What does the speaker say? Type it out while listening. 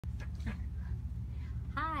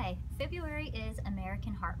February is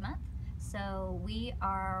American Heart Month, so we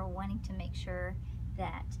are wanting to make sure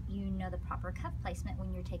that you know the proper cuff placement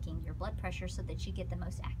when you're taking your blood pressure so that you get the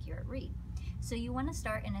most accurate read. So you want to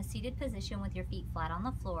start in a seated position with your feet flat on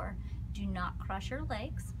the floor. Do not cross your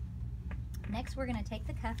legs. Next, we're going to take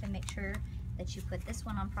the cuff and make sure that you put this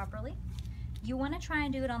one on properly. You want to try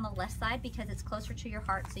and do it on the left side because it's closer to your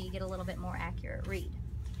heart, so you get a little bit more accurate read.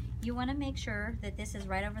 You want to make sure that this is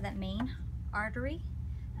right over that main artery.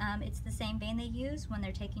 It's the same vein they use when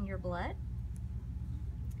they're taking your blood.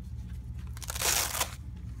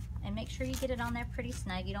 And make sure you get it on there pretty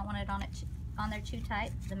snug. You don't want it on there too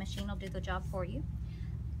tight. The machine will do the job for you.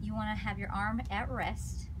 You want to have your arm at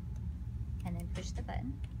rest and then push the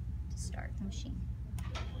button to start the machine.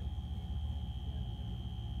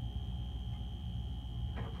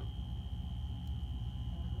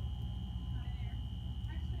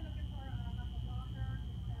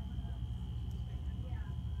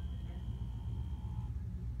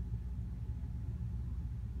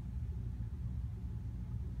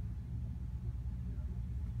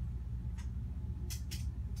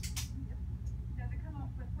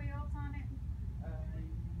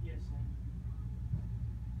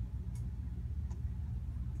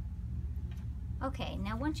 Okay,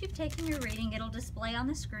 now once you've taken your reading, it'll display on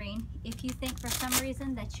the screen. If you think for some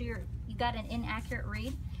reason that you got an inaccurate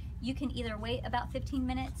read, you can either wait about 15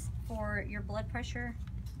 minutes for your blood pressure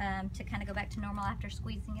to kind of go back to normal after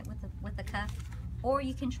squeezing it with the cuff, or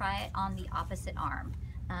you can try it on the opposite arm.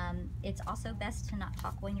 It's also best to not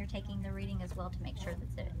talk when you're taking the reading as well to make sure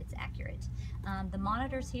that it's accurate. The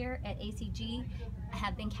monitors here at ACG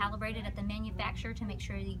have been calibrated at the manufacturer to make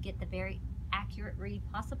sure you get the very accurate read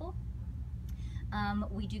possible.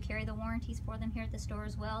 We do carry the warranties for them here at the store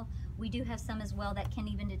as well. We do have some as well that can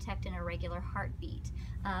even detect an irregular heartbeat.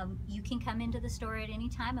 You can come into the store at any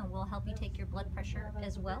time and we'll help you take your blood pressure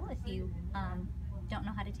as well if you don't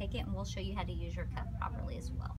know how to take it, and we'll show you how to use your cuff properly as well.